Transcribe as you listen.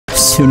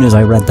soon as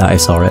I read that, I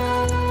saw it.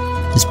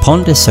 This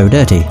pond is so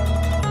dirty.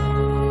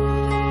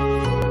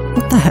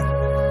 What the heck?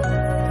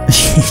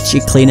 Is she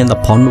cleaning the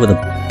pond with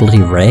a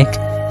bloody rake?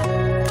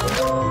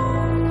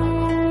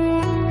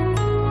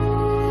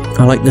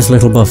 I like this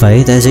little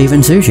buffet. There's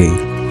even sushi.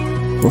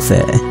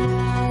 Buffet.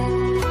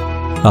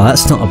 Oh,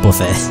 that's not a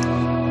buffet.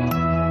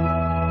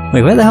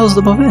 Wait, where the hell's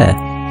the buffet?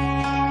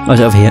 Oh, is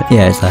it over here?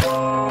 Yeah, it's there.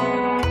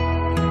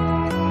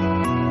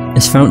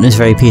 This fountain is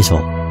very peaceful.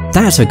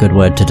 That's a good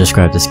word to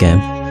describe this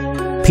game.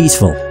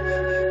 Peaceful.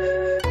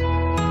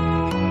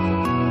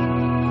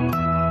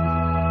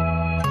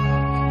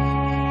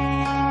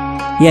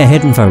 Yeah,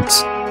 Hidden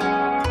Folks.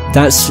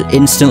 That's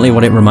instantly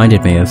what it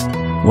reminded me of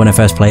when I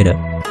first played it.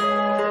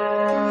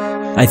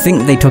 I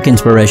think they took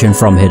inspiration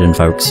from Hidden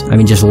Folks. I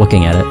mean, just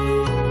looking at it.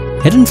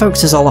 Hidden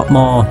Folks is a lot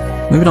more,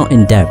 maybe not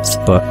in depth,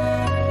 but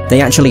they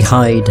actually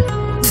hide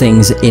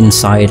things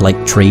inside,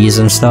 like, trees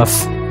and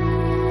stuff.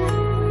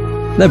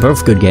 They're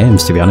both good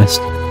games, to be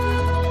honest.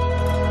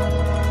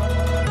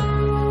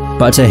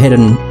 But I'd say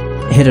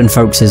Hidden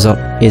Folks is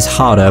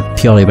harder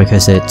purely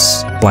because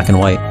it's black and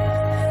white.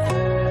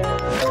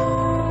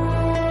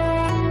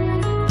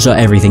 So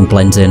everything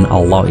blends in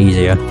a lot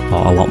easier,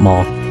 or a lot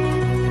more.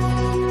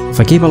 If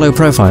I keep a low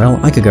profile,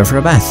 I could go for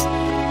a bath.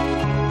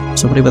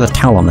 Somebody with a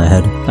towel on their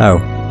head. Oh.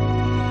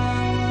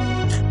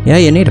 Yeah,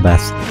 you need a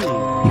bath.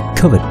 You're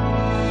covered.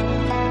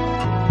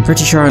 I'm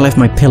pretty sure I left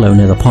my pillow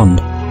near the pond.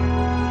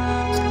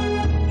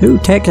 Who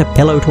takes a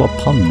pillow to a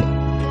pond?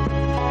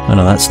 Oh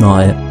no, that's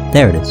not it.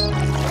 There it is.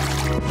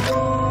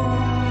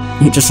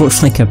 It just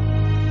looks like a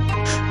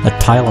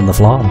tile on the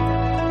floor.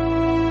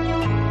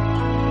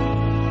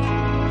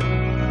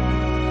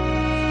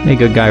 Hey,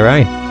 good guy,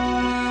 right?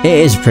 It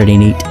is pretty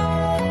neat.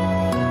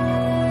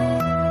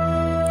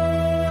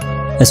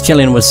 As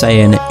Chillian was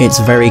saying, it's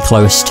very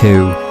close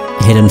to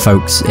Hidden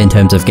Folks in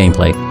terms of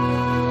gameplay.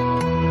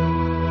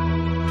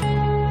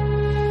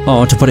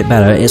 Or, to put it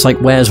better, it's like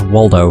Where's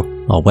Waldo,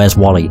 or Where's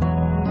Wally,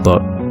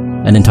 but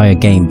an entire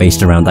game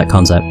based around that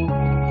concept.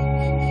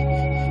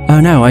 Oh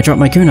no, I dropped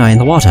my kunai in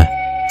the water.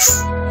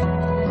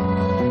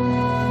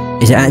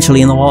 Is it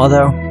actually in the water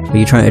though? Or are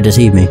you trying to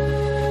deceive me?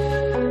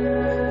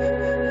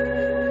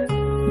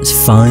 Let's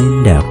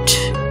find out.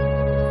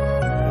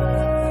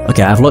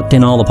 Okay, I've looked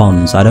in all the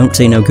ponds. I don't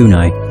see no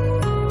kunai.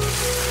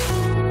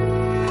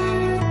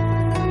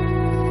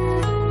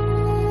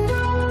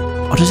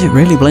 Or does it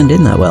really blend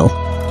in that well?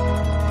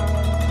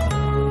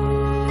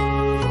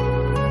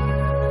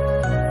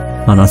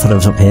 Oh no, I thought it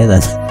was up here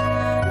then.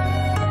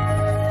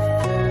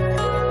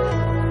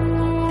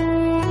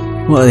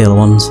 What are the other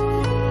ones?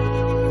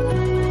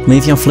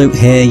 Leave your flute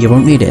here, you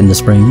won't need it in the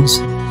springs.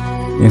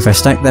 If I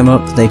stack them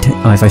up, they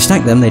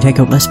take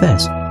up less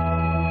space.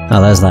 Oh,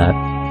 there's that.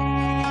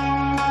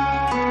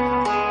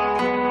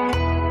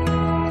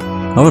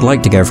 I would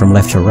like to go from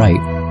left to right,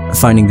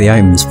 finding the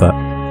items, but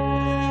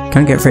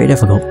can get pretty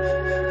difficult.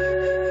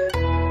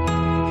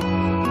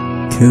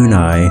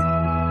 Kunai.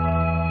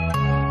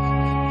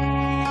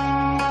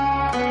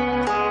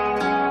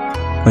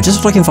 I'm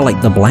just looking for,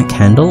 like, the black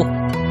handle.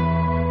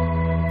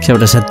 So I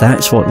would have said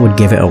that's what would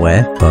give it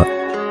away, but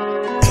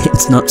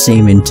it's not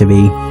seeming to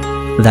be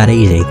that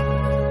easy.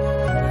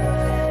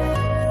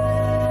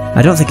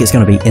 I don't think it's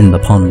going to be in the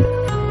pond.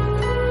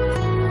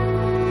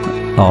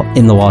 Or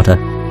in the water.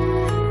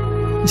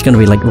 It's going to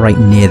be like right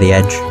near the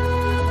edge.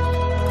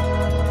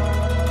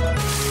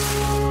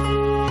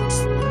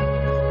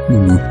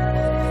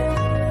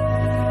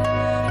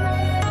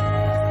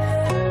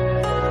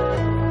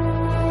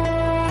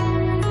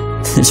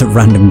 There's a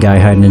random guy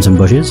hiding in some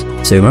bushes.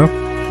 Sumo.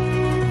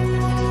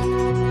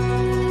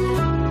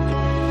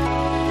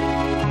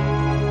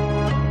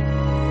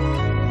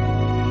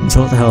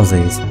 So what the hell is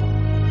these?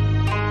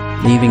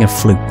 Leaving a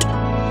flute.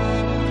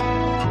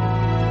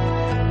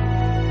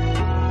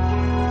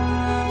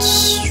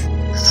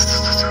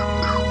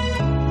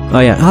 Oh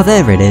yeah, oh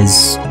there it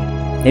is.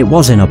 It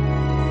was in a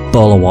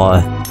bowl of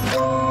water.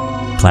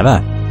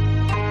 Clever.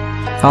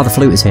 Oh, the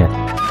flute is here.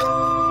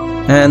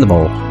 And the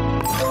bowl.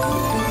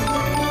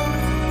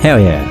 Hell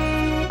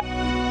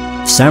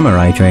yeah.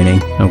 Samurai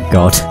training. Oh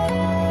god.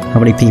 How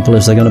many people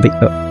is there gonna be?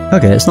 Oh,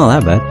 okay, it's not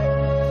that bad.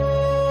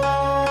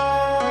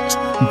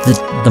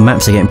 The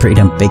maps are getting pretty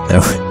damn big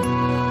though.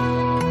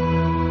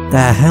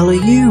 The hell are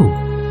you?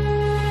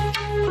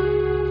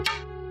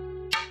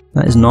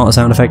 That is not a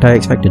sound effect I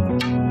expected.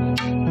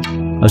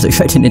 I was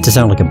expecting it to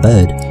sound like a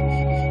bird.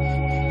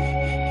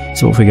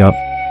 So what have we got?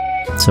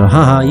 So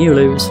haha, you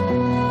lose.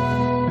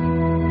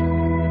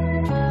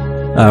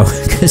 Oh,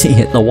 because he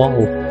hit the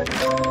wall.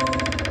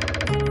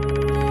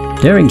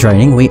 During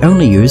training, we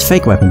only use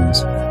fake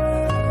weapons.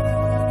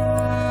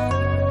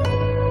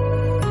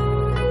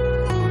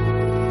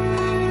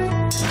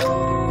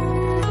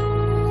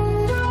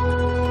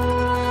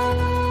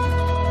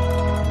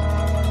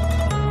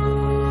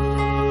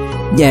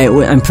 Yeah,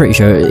 I'm pretty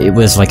sure it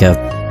was like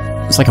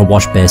it's like a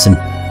wash basin,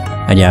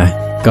 and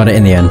yeah, got it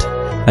in the end.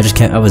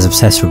 I was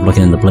obsessed with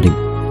looking in the bloody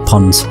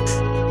ponds.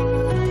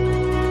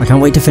 I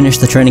can't wait to finish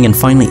the training and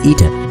finally eat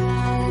it.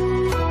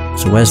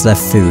 So where's their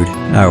food?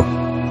 Oh,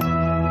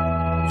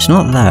 It's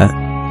not that.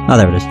 Oh,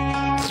 there it is.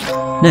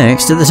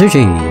 Next to the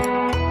sushi.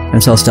 I'm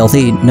so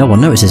stealthy, no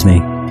one notices me.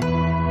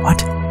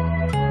 What?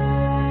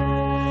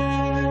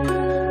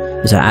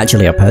 Is that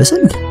actually a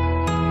person?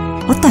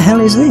 What the hell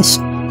is this?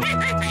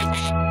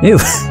 Ew.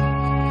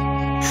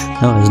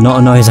 That was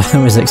not a noise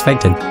I was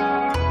expecting.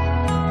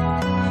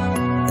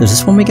 Does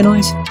this one make a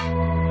noise?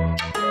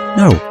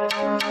 No.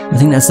 I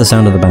think that's the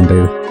sound of the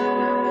bamboo.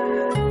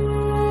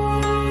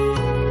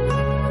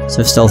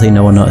 So stealthy,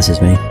 no one notices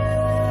me.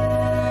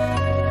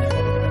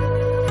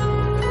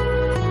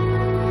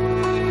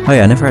 Oh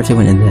yeah, I never actually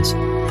went in this.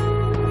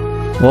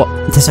 What?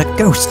 There's a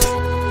ghost!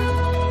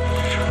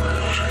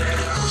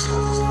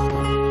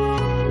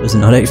 Was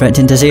not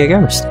expecting to see a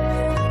ghost.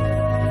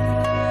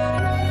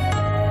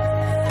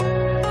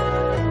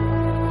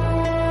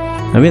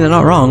 I mean, they're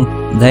not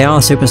wrong. They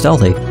are super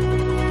stealthy.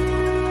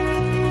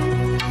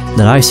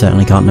 That I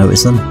certainly can't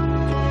notice them.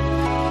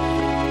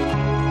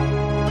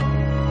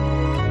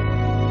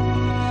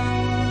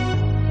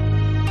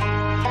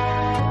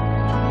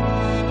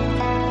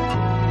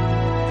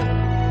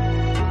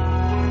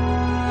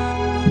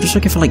 I'm just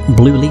looking for like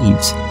blue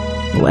leaves.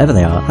 Or whatever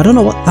they are. I don't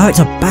know what— oh, it's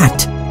a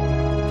bat!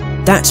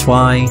 That's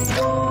why—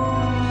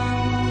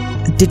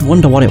 I did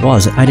wonder what it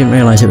was. I didn't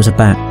realise it was a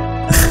bat.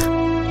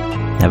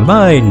 Never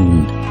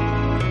mind!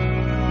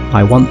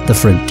 I want the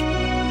fruit.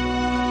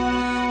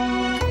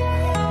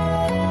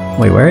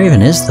 Wait, where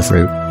even is the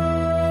fruit?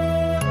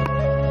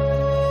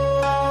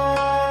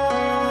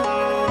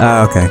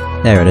 Ah, okay.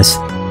 There it is.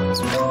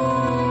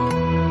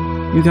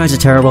 You guys are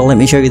terrible, let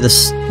me show you the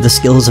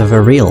skills of a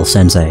real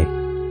sensei.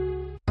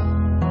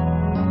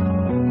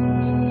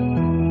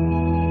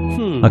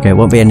 Okay, it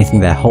won't be anything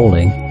they're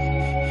holding.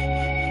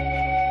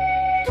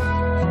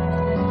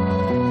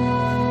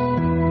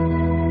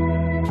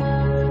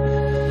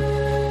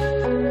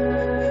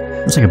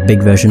 It's like a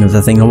big version of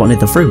the thing I wanted,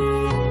 the fruit.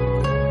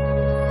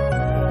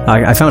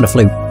 I found a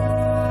flute.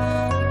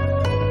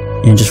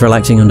 Yeah, just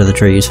relaxing under the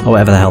trees, or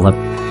whatever the hell that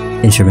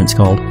instrument's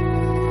called.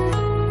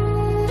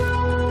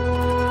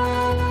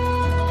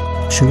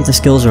 Show you the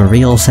skills of a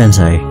real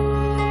sensei.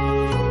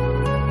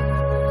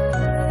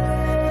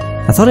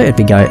 I thought it'd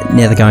be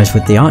near the guys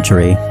with the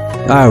archery.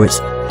 Oh, it's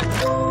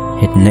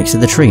hidden next to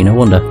the tree, no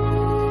wonder.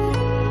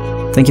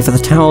 Thank you for the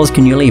towels,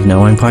 can you leave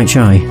now? I'm quite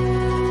shy.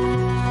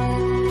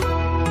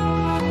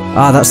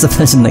 Ah, that's the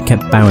person that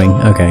kept bowing,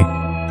 okay.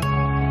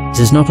 This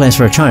is no place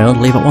for a child,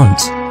 leave at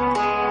once.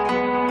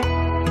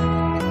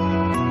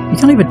 You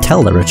can't even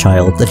tell they're a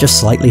child, they're just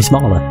slightly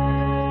smaller.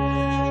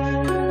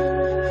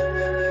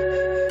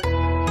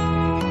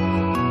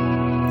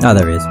 Ah,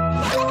 there he is.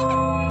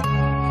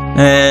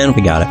 And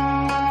we got it.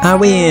 I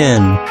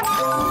win!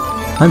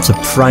 I'm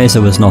surprised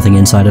there was nothing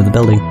inside of the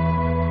building.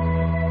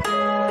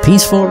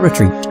 Peaceful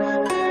retreat.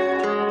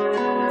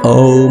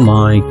 Oh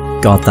my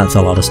god, that's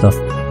a lot of stuff.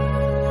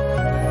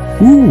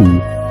 Ooh!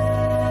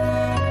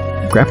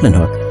 Grappling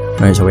hook.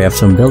 Right, so we have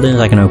some buildings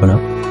I can open up.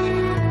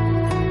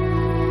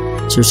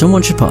 So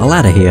someone should put a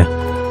ladder here.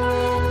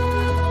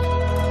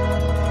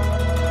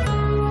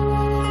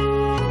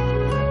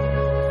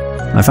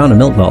 I found a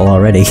milk bottle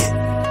already.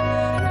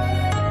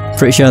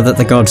 Pretty sure that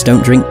the gods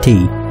don't drink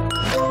tea.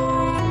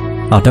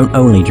 Oh, don't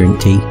only drink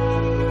tea.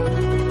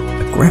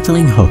 A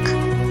grappling hook.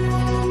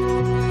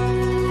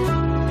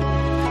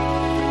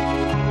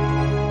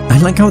 I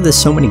like how there's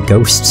so many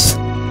ghosts.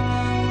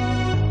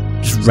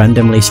 Just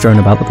randomly strewn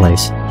about the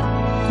place.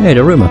 Hey,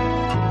 Daruma.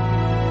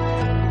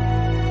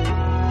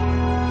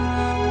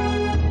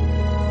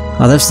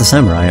 Oh, that's the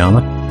samurai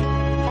armor.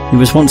 He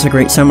was once a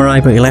great samurai,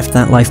 but he left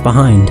that life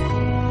behind.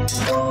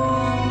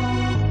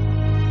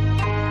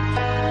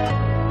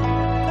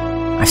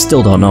 I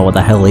still don't know what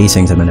the hell these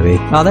things are meant to be.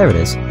 Oh, there it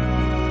is.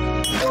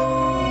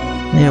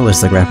 There was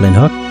the grappling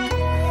hook.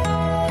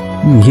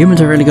 Humans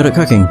are really good at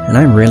cooking, and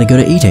I'm really good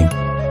at eating.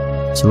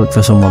 So look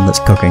for someone that's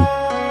cooking.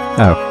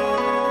 Oh.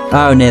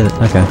 Oh, near the—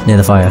 okay, near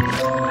the fire.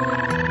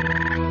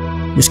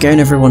 You're scaring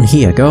everyone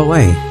here, go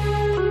away.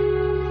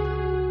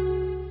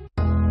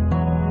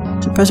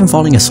 Is the person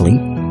falling asleep?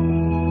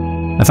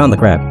 I found the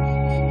crab.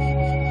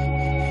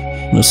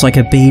 Looks like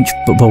a beach,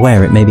 but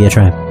beware, it may be a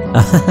trap.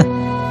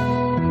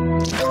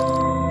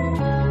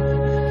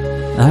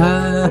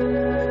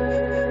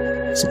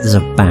 So there's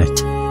a bat.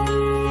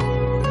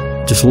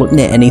 Just looking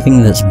at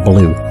anything that's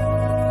blue.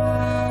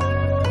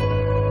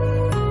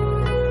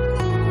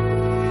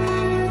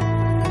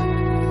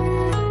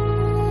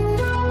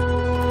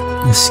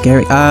 They're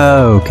scary—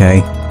 oh,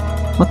 okay.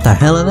 What the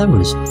hell are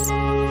those?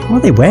 What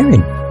are they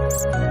wearing?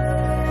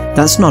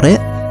 That's not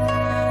it.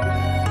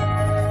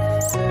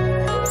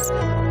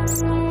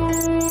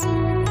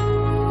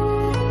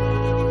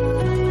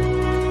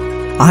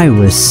 I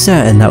was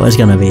certain that was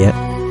gonna be it.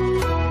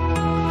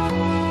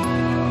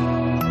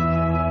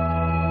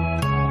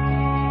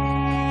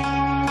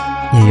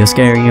 Yeah, you're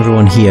scaring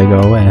everyone here,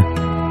 go away.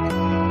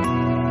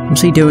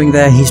 What's he doing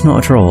there? He's not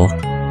a troll.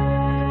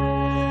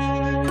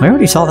 I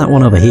already saw that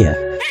one over here.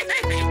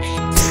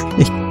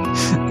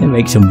 It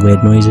makes some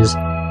weird noises.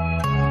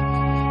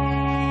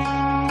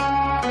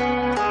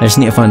 I just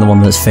need to find the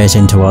one that's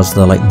facing towards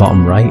the, like,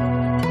 bottom right.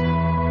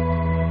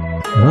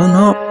 Oh,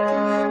 no.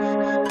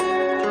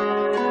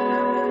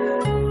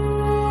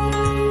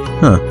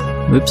 Huh.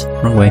 Oops,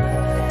 wrong way.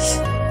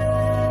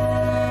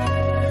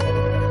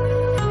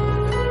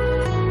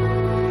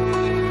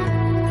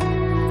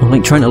 I'm,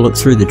 like, trying to look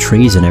through the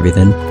trees and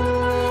everything.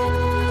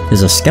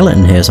 There's a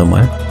skeleton here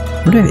somewhere.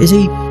 I wonder if, is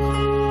he...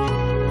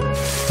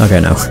 Okay,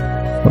 no.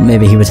 But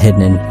maybe he was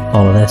hidden in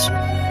all of this.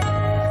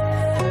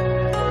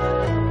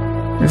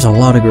 There's a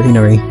lot of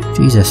greenery.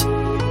 Jesus.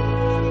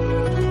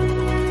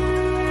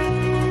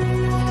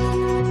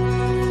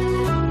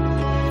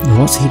 And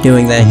what's he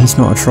doing there? He's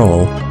not a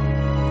troll.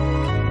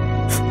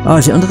 Oh,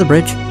 is it under the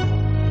bridge?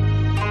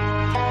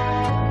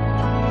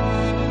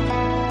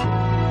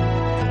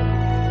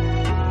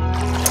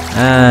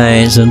 Ah,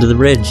 it's under the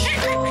bridge.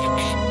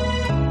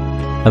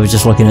 I was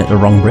just looking at the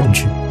wrong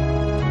bridge.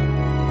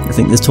 I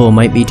think this tool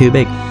might be too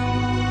big.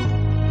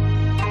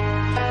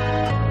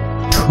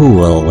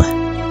 Tool.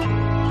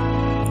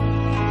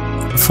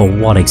 For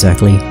what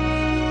exactly?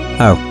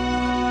 Oh.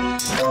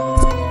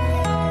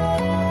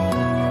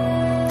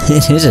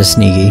 It is a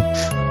sneaky.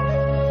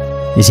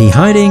 Is he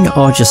hiding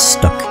or just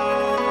stuck?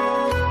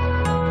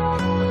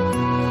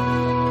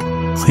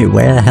 Wait,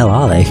 where the hell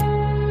are they?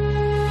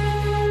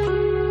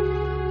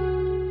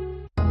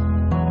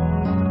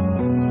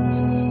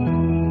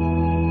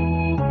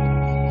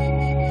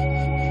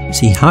 Is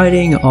he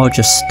hiding or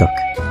just stuck?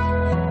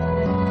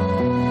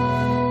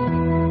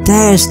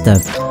 There's the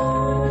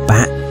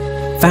bat.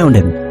 Found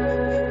him.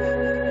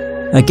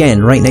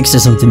 Again, right next to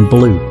something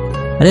blue.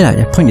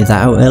 I pointed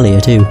that out earlier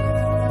too.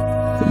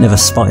 But never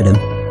spotted him.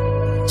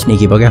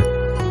 Sneaky bugger.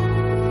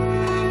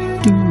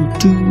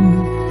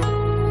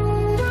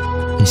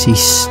 Is he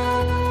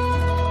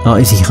oh,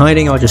 is he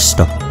hiding or just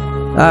stuck?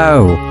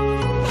 Oh!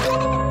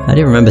 I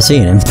didn't remember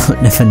seeing him,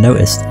 but never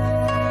noticed.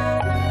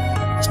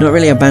 It's not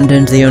really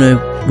abandoned, the owner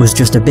was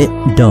just a bit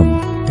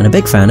dumb, and a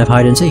big fan of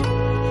hide and seek.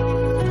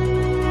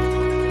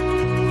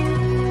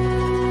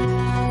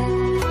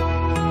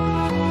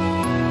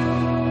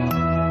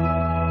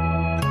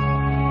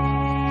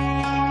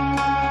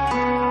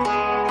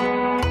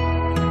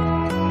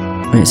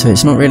 Right, so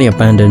it's not really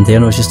abandoned, the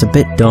owner was just a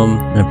bit dumb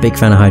and a big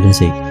fan of hide and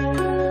seek.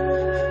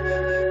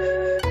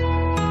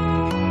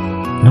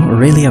 Not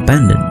really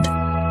abandoned.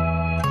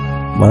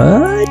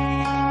 What?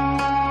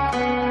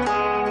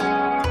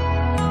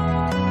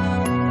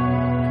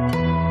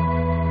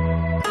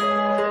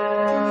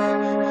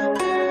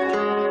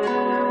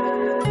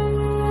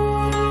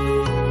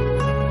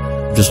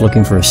 I'm just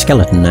looking for a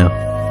skeleton now.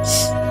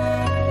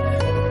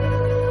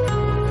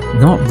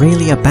 Not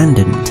really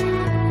abandoned.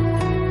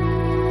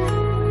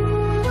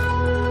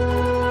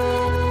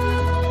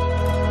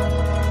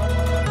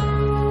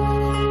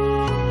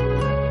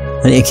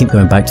 I need to keep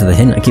going back to the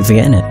hint, I keep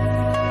forgetting it.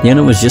 The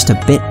owner was just a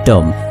bit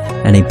dumb,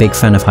 and a big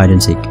fan of hide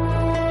and seek.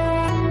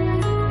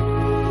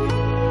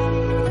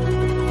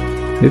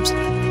 Oops.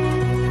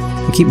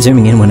 I keep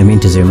zooming in when I mean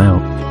to zoom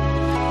out.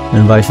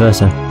 And vice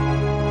versa.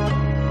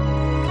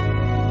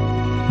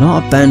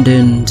 Not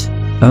abandoned,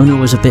 owner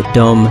was a bit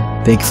dumb,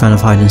 big fan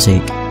of hide and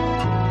seek.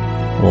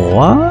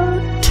 What?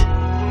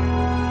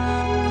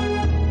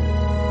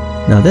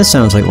 Now this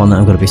sounds like one that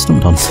I'm going to be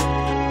stumped on.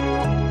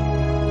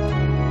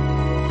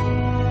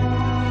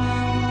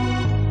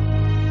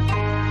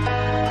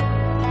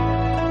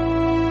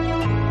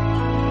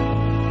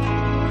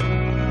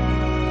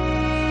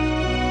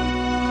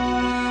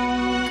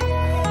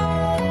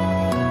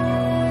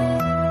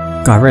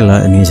 God, I really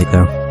like the music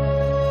though.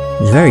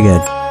 It's very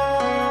good.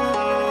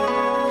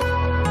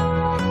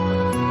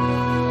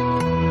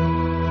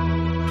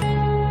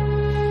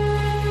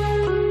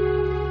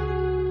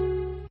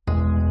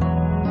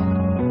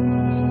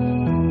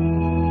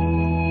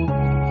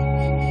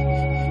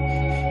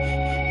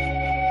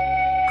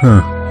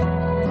 Huh.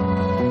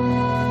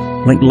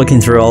 Like looking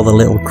through all the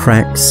little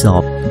cracks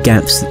or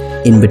gaps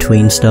in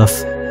between stuff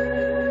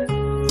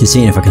to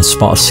see if I can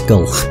spot a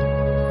skull.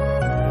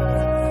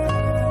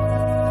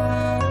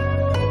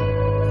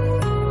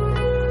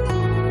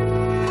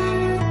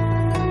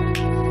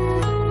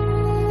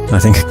 I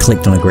think I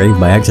clicked on a grave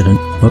by accident.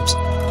 Whoops.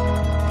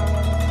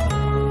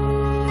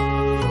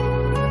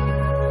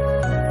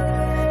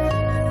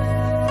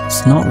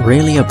 It's not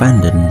really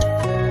abandoned.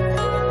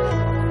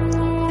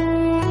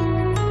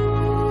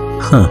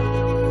 Huh.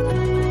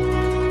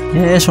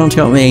 Yeah, this one's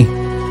got me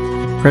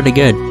pretty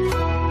good.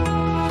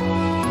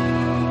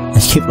 I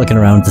keep looking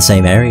around the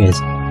same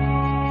areas.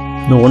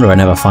 No wonder I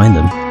never find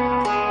them.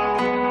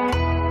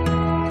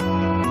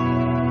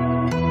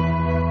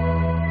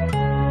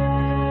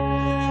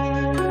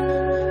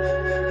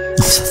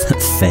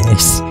 That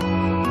face.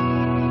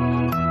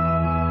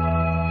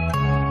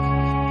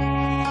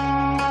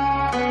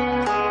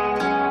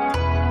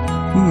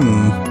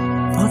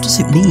 What does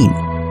it mean?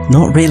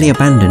 Not really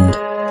abandoned.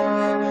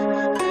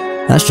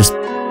 That's just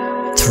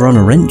thrown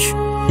a wrench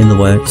in the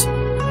works.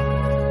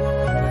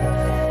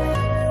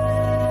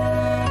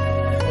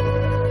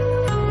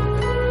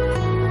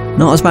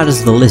 Not as bad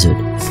as the lizard,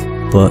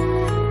 but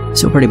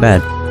still pretty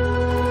bad.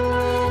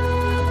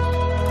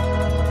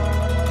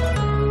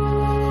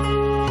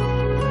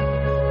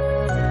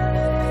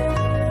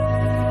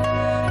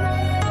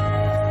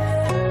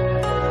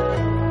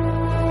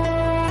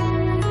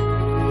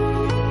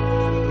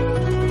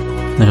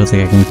 don't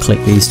think I can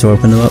click these to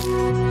open them up.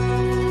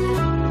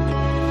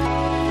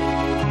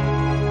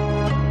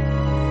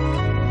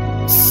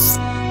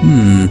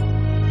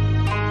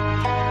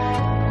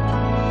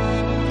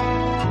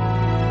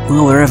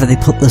 Well, wherever they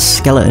put the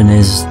skeleton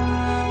is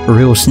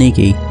real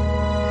sneaky.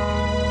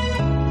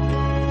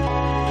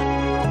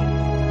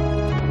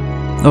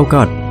 Oh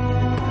god.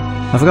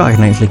 I forgot I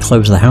can actually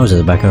close the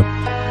houses back up.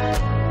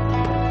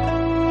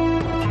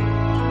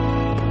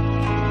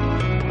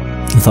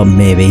 I thought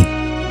maybe,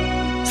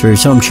 through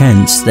some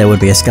chance, there would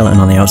be a skeleton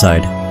on the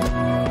outside.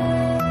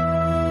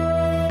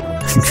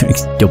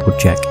 Double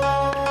check.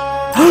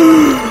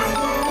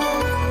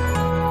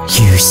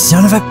 You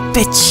son of a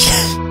bitch!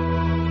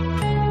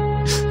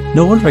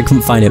 No wonder I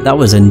couldn't find it. That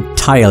was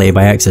entirely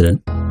by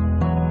accident.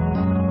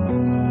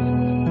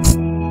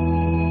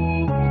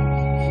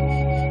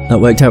 That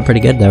worked out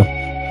pretty good though.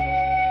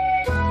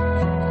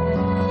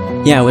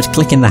 Yeah, I was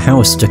clicking the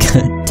house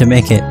to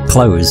make it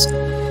close.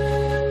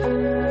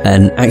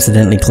 And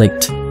accidentally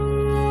clicked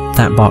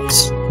that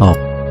box. Oh,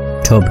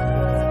 tub.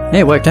 Hey,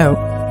 it worked out.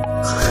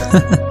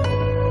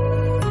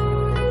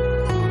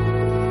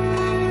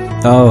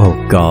 Oh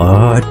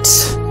god.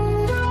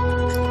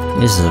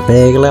 This is a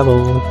big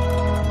level.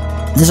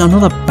 There's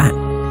another bat.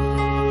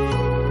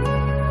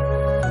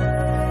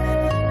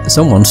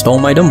 Someone stole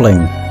my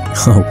dumpling.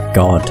 Oh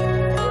god.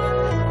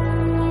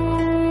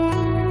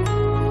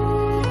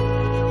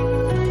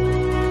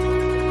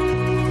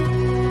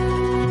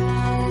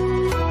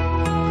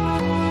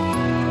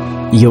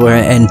 You were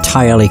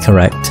entirely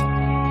correct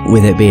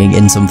with it being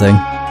in something.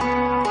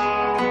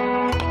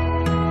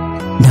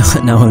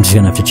 Now I'm just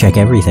gonna have to check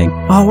everything.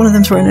 Oh, one of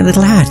them's wearing a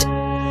little hat.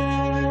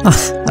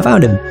 Oh, I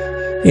found him.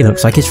 He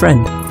looks like his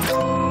friend.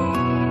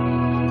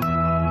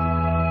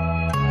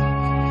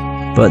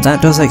 But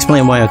that does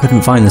explain why I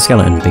couldn't find the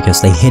skeleton,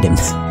 because they hid him.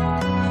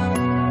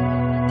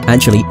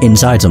 Actually,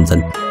 inside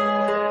something.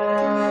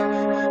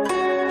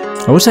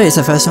 I would say it's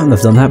the first time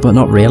I've done that, but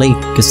not really,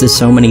 because there's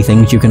so many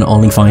things you can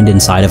only find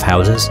inside of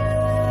houses.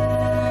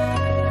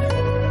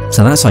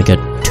 So that's like a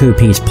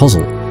two-piece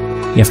puzzle.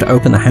 You have to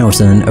open the house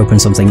and then open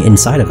something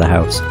inside of the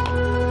house.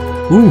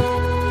 Ooh!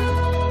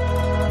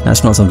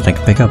 That's not something I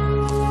can pick up.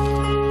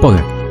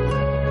 Bugger.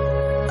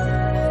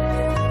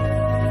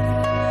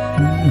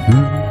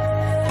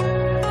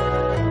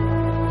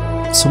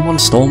 Someone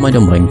stole my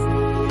dumpling.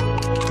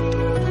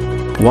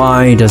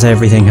 Why does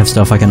everything have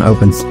stuff I can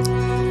open?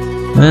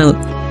 Well,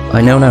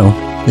 I know now.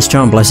 This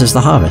charm blesses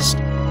the harvest.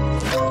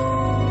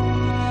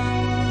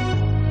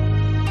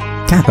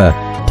 Kappa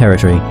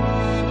territory.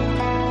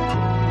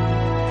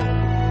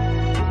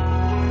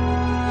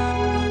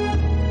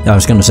 I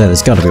was gonna say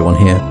there's gotta be one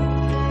here.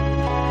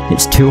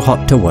 It's too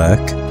hot to work.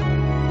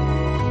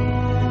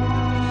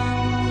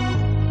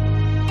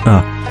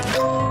 Ah.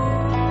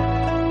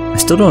 I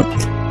still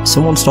don't...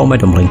 Someone stole my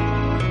dumpling.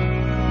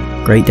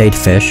 Great day to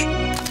fish.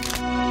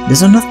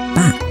 There's another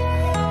bat.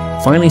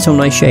 Finally some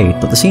nice shade,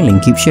 but the ceiling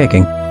keeps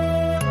shaking.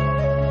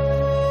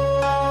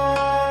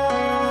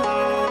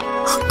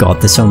 Oh god,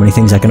 there's so many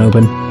things I can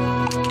open.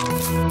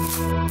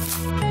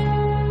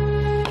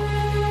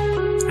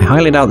 I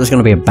highly doubt there's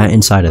going to be a bat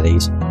inside of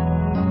these.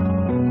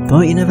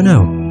 But you never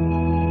know.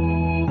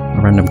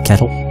 A random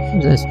kettle? What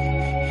is this?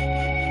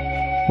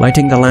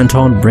 Lighting the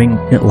lantern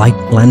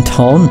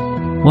lantern?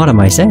 What am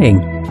I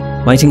saying?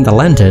 Lighting the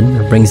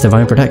lantern brings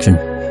divine protection.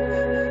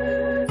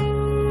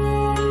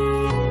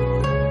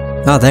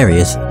 Ah, there he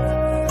is.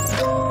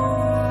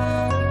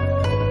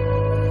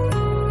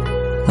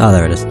 Ah,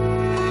 there it is.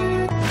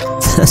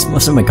 That's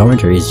most of my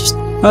commentary is just...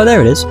 Oh,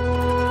 there it is.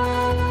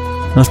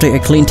 I'll take a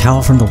clean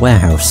towel from the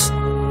warehouse.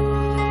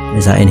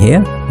 Is that in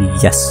here?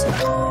 Yes.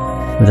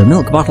 With a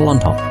milk bottle on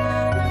top.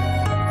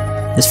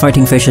 This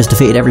fighting fish has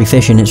defeated every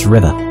fish in its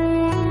river.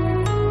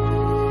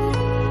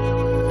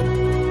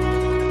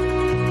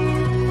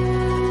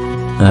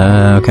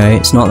 Okay,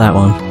 it's not that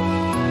one.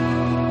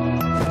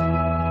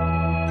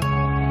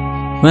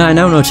 Well, I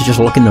now know to just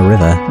look in the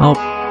river. I'll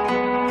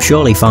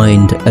surely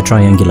find a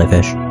triangular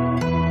fish.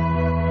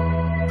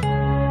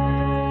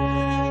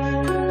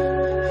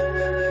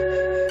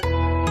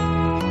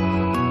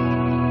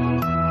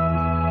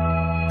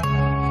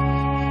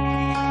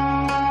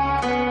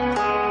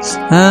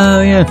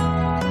 Oh, yeah.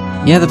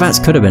 Yeah, the bats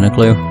could have been a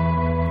clue.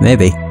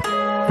 Maybe.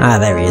 Ah,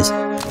 there he is.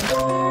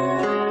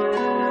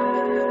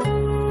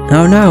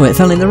 Oh no, it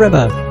fell in the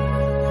river!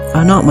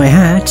 Oh, not my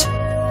hat!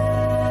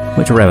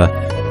 Which river?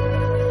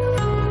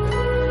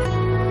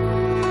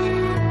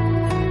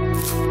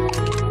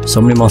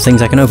 So many more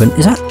things I can open.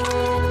 Is that...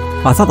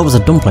 Oh, I thought that was a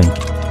dumpling.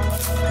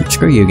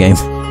 Screw you, game.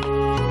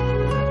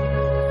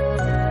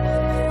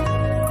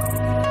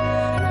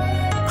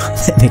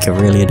 They make a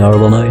really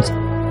adorable noise.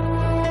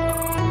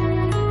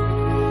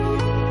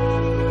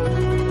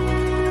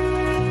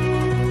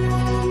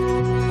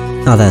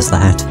 Oh, there's the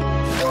hat.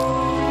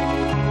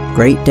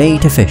 Great day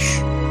to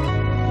fish.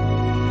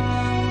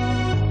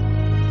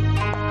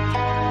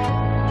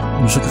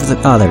 I'm just looking for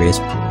the... Oh, there he is.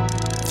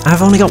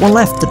 I've only got one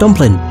left, the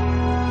dumpling.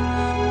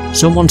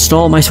 Someone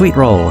stole my sweet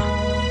roll.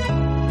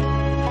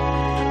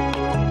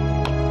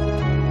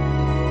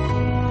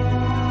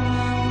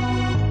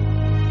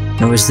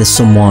 Now is this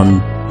someone...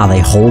 Are they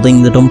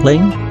holding the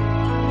dumpling?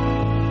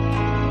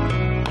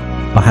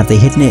 Or have they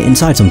hidden it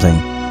inside something?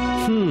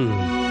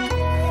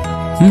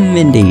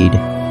 Indeed.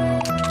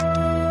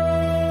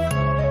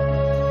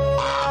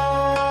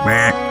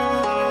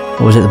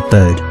 Or was it the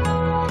bird?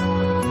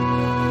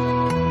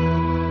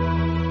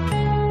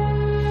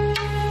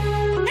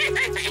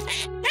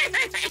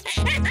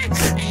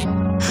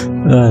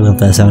 Oh, I love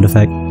that sound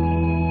effect.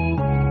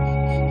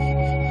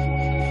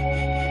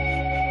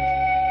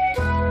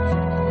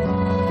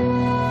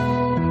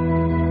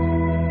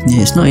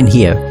 Yeah, it's not in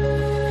here.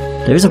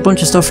 There is a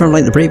bunch of stuff from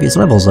like the previous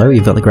levels though.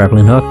 You've got the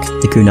grappling hook,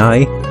 the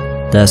kunai,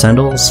 the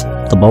sandals,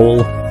 the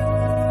bowl.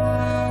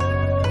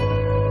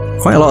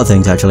 Quite a lot of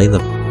things actually, the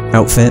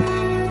outfit.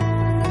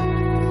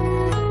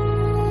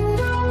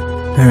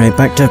 Alright,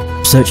 back to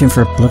searching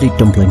for a bloody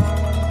dumpling.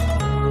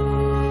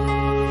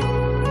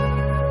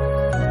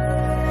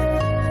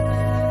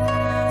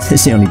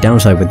 It's the only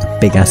downside with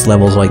big ass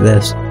levels like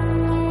this.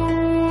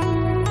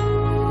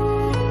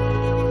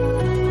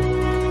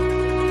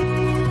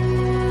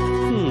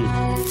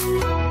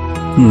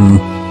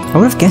 I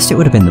would have guessed it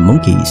would have been the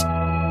monkeys.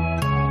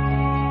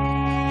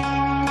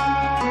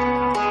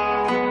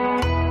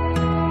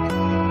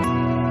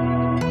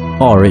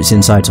 Or it's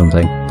inside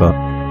something, but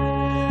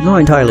not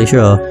entirely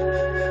sure.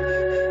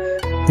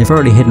 They've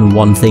already hidden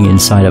one thing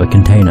inside of a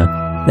container.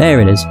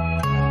 There it is.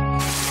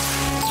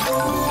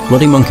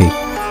 Bloody monkey.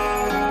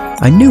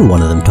 I knew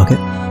one of them took it.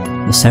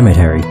 The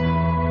cemetery.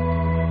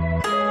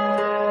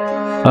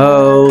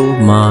 Oh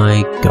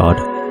my god.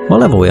 What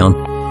level are we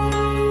on?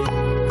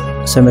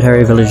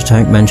 Cemetery, village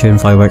attack, mansion,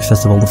 fireworks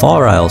festival, the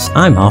 4 Isles.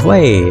 I'm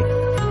halfway!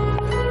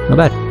 Not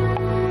bad.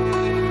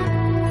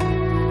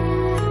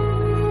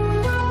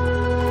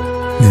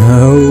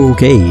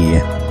 Okay.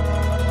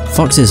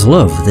 Foxes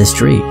love this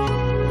tree.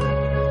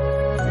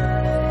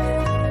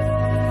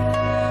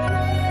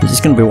 Is this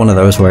gonna be one of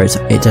those where it's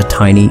a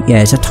tiny...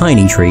 Yeah, it's a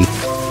tiny tree.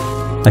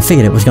 I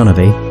figured it was gonna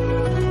be.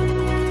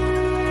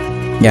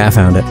 Yeah, I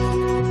found it.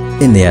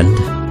 In the end.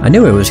 I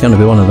knew it was gonna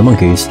be one of the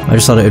monkeys. I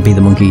just thought it would be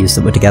the monkeys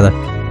that were together.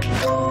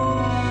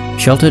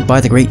 Sheltered by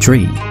the great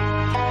tree.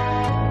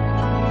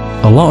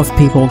 A lot of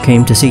people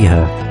came to see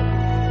her.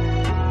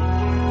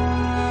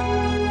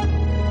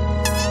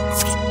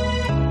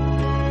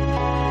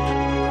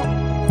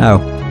 Oh.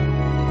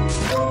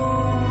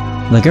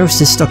 The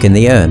ghost is stuck in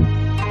the urn.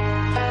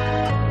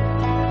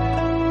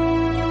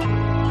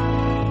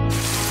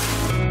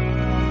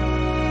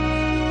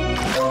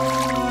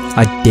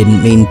 I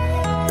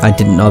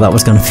didn't know that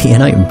was going to be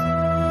an item.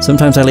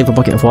 Sometimes I leave a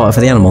bucket of water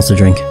for the animals to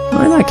drink.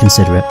 I might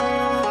consider it.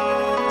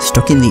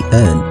 Stuck in the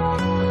urn.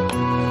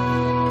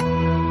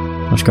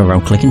 I'll just go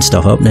around clicking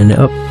stuff, opening it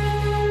up.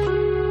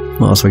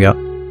 What else we got?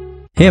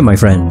 Here, my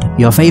friend,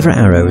 your favourite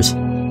arrows.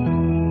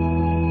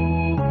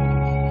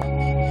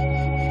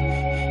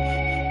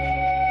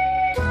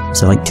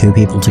 So like 2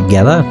 people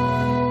together?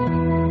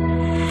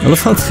 I love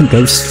how the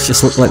ghosts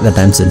just look like they're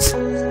dancing.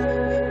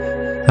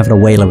 Having a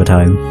whale of a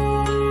time.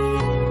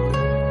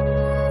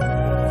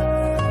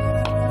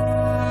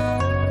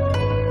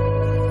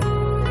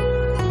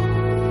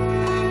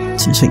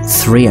 So it's like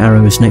 3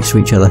 arrows next to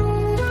each other.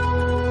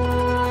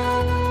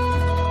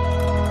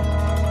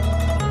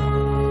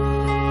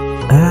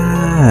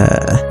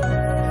 Ah.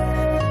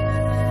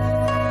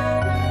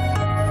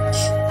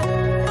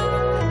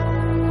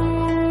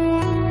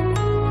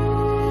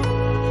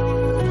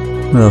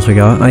 What else we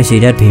got? I see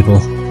dead people.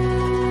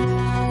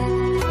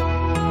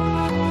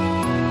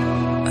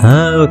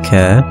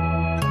 Okay.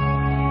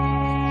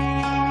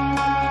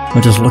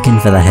 We're just looking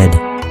for the head.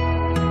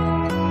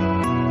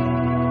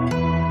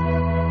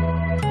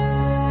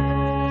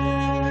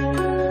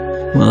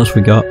 What else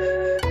we got?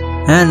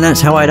 And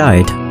that's how I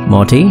died.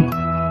 More tea?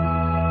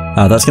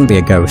 Oh, that's gonna be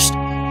a ghost.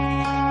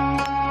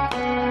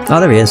 Oh,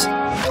 there he is.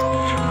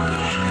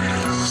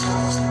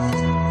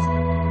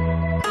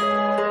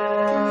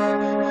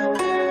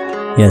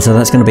 Yeah, so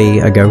that's gonna be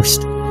a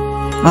ghost.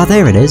 Oh,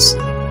 there it is.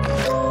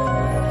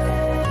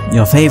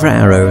 Your favourite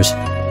arrows.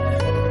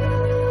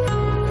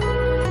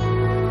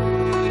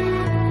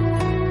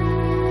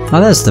 Oh,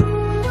 there's the...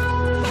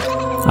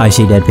 I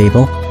see dead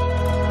people.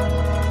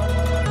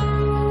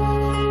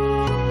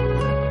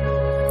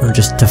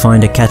 Just to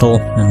find a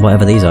kettle, and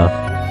whatever these are.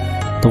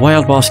 The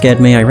wild boar scared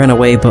me, I ran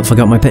away but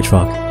forgot my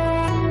pitchfork.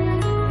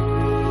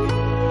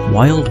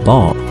 Wild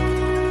boar?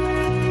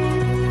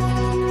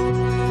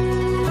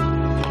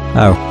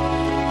 Oh.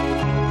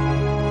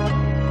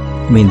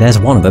 I mean, there's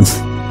one of them.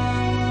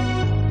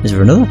 Is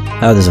there another?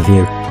 Oh, there's a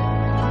few.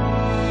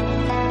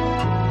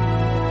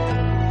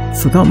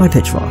 Forgot my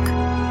pitchfork.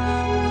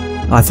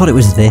 I thought it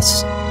was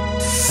this.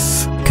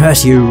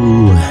 Curse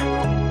you!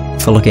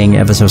 For looking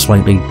ever so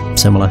slightly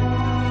similar.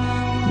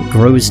 It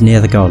grows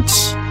near the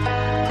gods.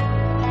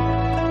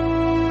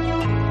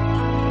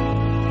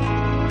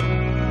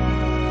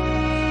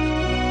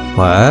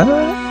 What?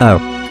 Oh.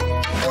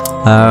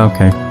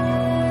 Okay.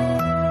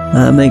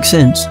 That makes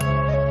sense.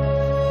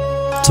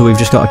 So we've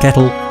just got a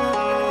kettle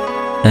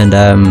and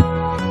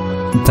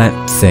that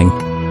thing,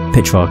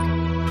 pitchfork.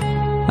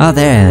 Ah,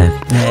 there.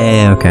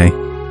 Hey, okay.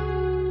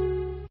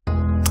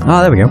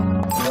 Ah, there we go.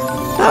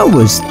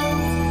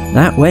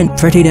 That went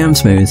pretty damn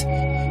smooth.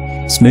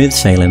 Smooth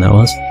sailing, that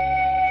was.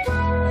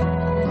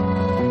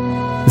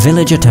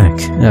 Village attack,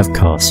 of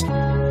course.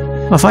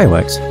 Oh,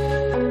 fireworks.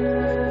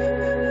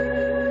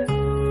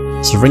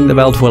 So ring the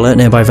bell to alert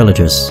nearby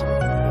villagers.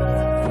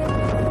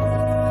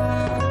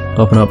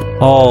 Open up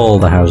all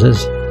the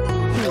houses.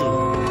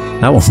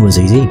 That one was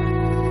easy.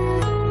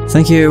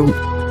 Thank you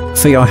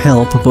for your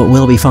help, but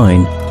we'll be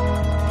fine.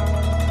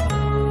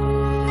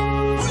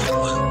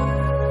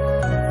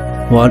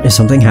 What, is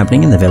something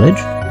happening in the village?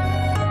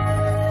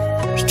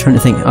 Just trying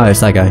to think. Oh, it's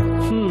that guy.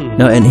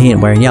 No, and he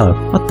ain't wearing yellow.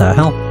 What the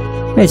hell?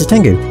 Hey, it's a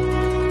Tengu.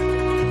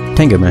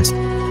 Tengu mask.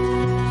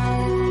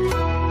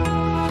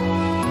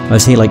 Oh,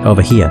 is he like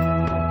over here?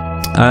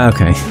 Ah,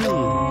 okay.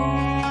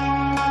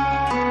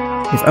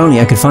 If only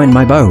I could find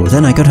my bow,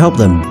 then I could help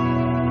them.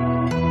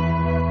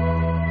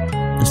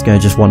 This guy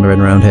just wandering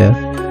around here.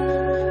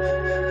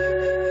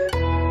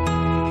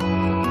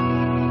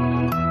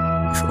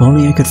 If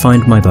only I could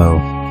find my bow.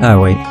 Oh,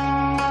 wait.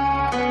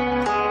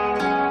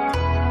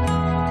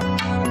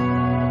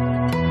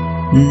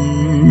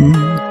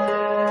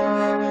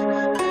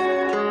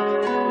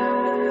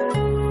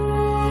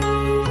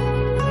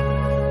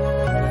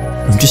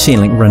 I'm just seeing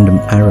like random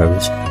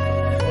arrows.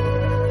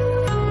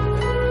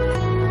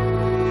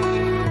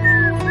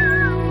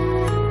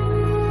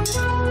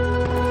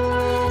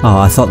 Oh,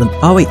 I thought that.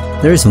 Oh wait,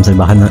 there is something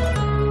behind that.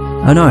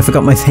 Oh no, I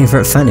forgot my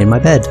favourite fan in my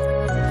bed.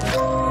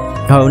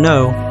 Oh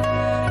no.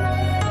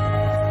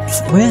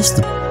 Where's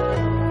the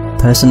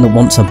person that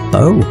wants a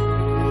bow?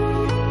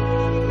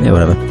 Yeah,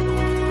 whatever.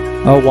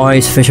 Oh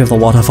wise fish of the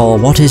waterfall,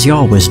 what is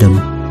your wisdom?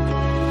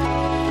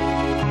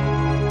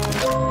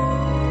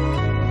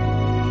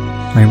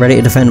 I am ready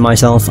to defend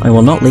myself. I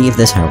will not leave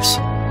this house.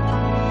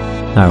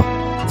 Oh.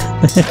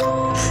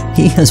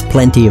 He has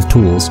plenty of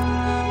tools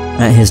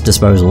at his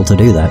disposal to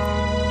do that.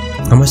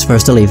 Am I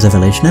supposed to leave the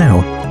village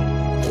now?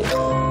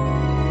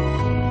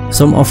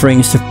 Some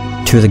offerings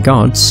to the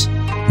gods.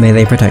 May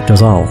they protect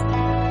us all.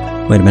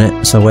 Wait a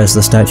minute, so where's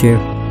the statue?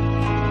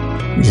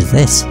 What is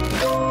this?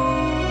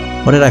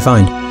 What did I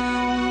find?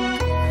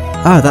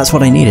 Ah, that's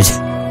what I needed.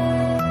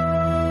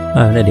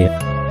 Oh, an idiot.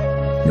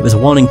 It was a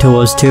warning to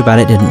us, too bad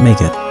it didn't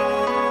make it.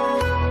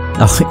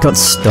 Oh, it got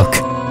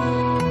stuck.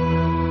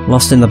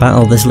 Lost in the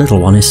battle, this little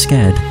one is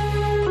scared.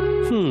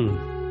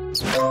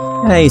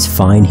 Hey, he's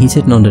fine, he's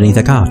hidden underneath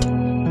a cart.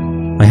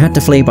 I had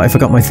to flee, but I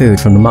forgot my food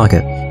from the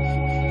market.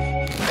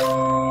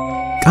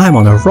 I'm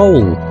on a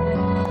roll!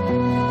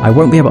 I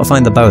won't be able to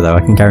find the bow though, I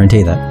can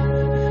guarantee that.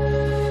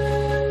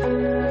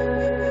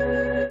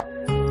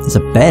 There's a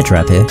bear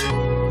trap here.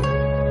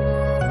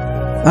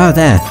 Oh,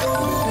 there!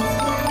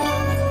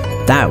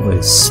 That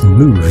was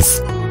smooth.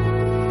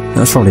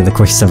 That's probably the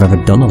quickest I've ever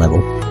done a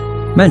level.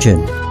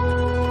 Mention!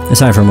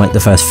 Aside from like the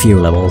first few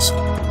levels.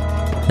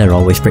 They're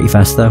always pretty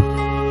fast though.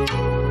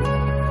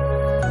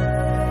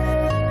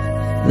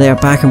 They are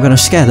back, I'm gonna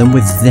scare them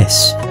with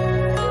this.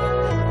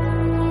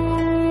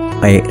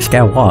 Wait,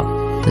 scare what?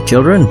 The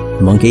children?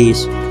 The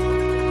monkeys?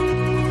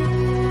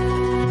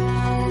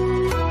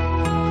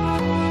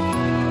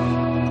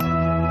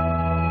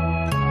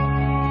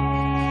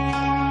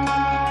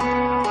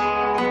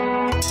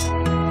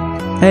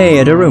 Hey,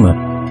 a Daruma!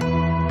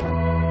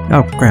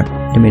 Oh crap,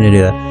 didn't mean to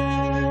do that.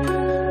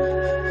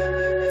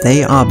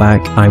 They are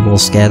back, I will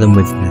scare them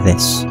with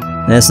this.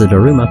 There's the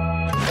Daruma.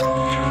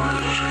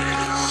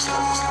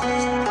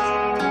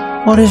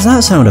 What is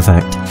that sound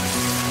effect?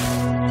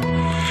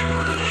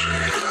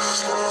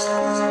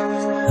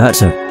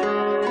 That's a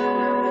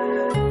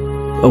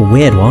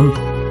weird one.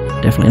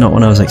 Definitely not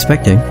one I was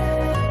expecting.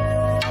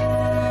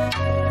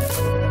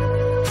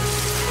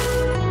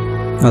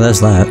 Oh, there's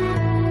that.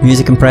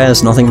 Music and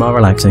prayers, nothing more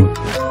relaxing.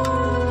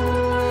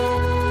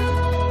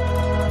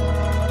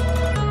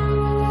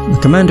 The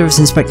commander is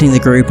inspecting the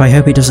group. I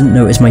hope he doesn't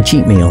notice my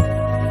cheat meal.